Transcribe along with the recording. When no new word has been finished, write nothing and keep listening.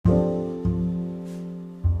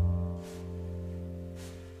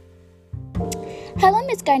Hello,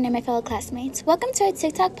 Ms. Gardner, my fellow classmates. Welcome to our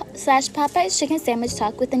TikTok/Popeye's Chicken Sandwich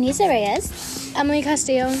Talk with Anissa Reyes, Emily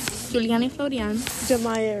Castillo, Juliana Florian,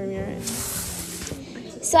 Jamaya Ramirez.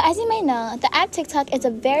 So as you may know, the app TikTok is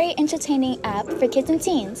a very entertaining app for kids and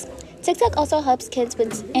teens. TikTok also helps kids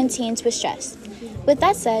and teens with stress. With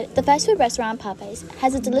that said, the fast food restaurant Popeyes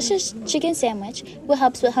has a delicious chicken sandwich which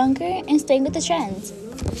helps with hunger and staying with the trends.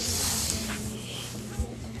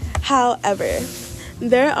 However,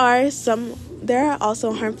 there are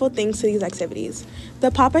also harmful things to these activities. The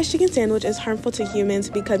Popeyes chicken sandwich is harmful to humans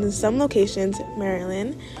because in some locations,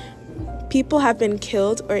 Maryland, people have been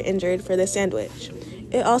killed or injured for the sandwich.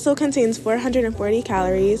 It also contains 440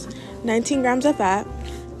 calories, 19 grams of fat,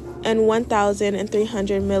 and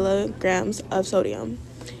 1,300 milligrams of sodium.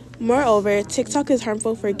 Moreover, TikTok is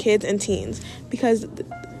harmful for kids and teens because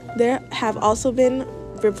there have also been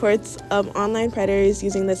reports of online predators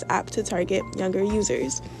using this app to target younger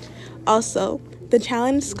users. Also, the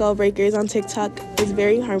challenge Skull Breakers on TikTok is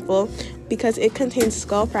very harmful because it contains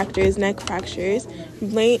skull fractures, neck fractures,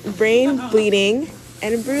 brain bleeding,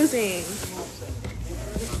 and bruising.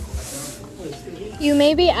 You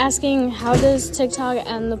may be asking, how does TikTok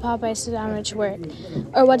and the Popeye sandwich work?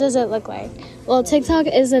 Or what does it look like? Well, TikTok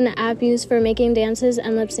is an app used for making dances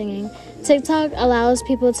and lip singing. TikTok allows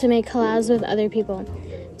people to make collabs with other people.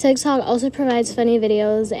 TikTok also provides funny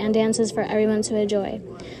videos and dances for everyone to enjoy.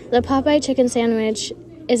 The Popeye chicken sandwich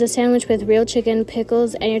is a sandwich with real chicken,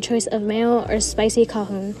 pickles, and your choice of mayo or spicy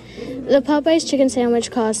Calhoun. The Popeye's chicken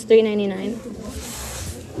sandwich costs $3.99.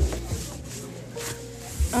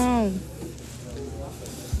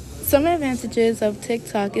 Some advantages of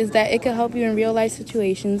TikTok is that it can help you in real life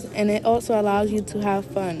situations, and it also allows you to have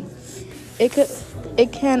fun.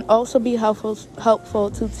 It can also be helpful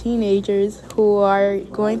to teenagers who are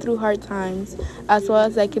going through hard times, as well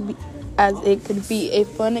as it could be a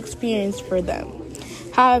fun experience for them.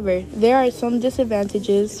 However, there are some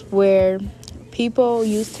disadvantages where people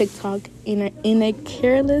use TikTok in a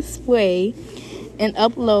careless way and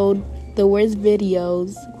upload the worst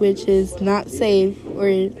videos, which is not safe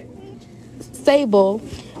or stable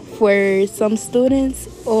for some students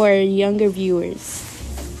or younger viewers.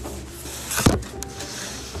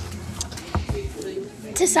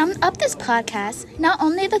 To sum up this podcast, not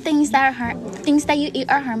only the things that you eat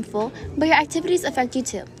are harmful, but your activities affect you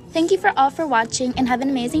too. Thank you for watching and have an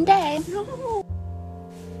amazing day.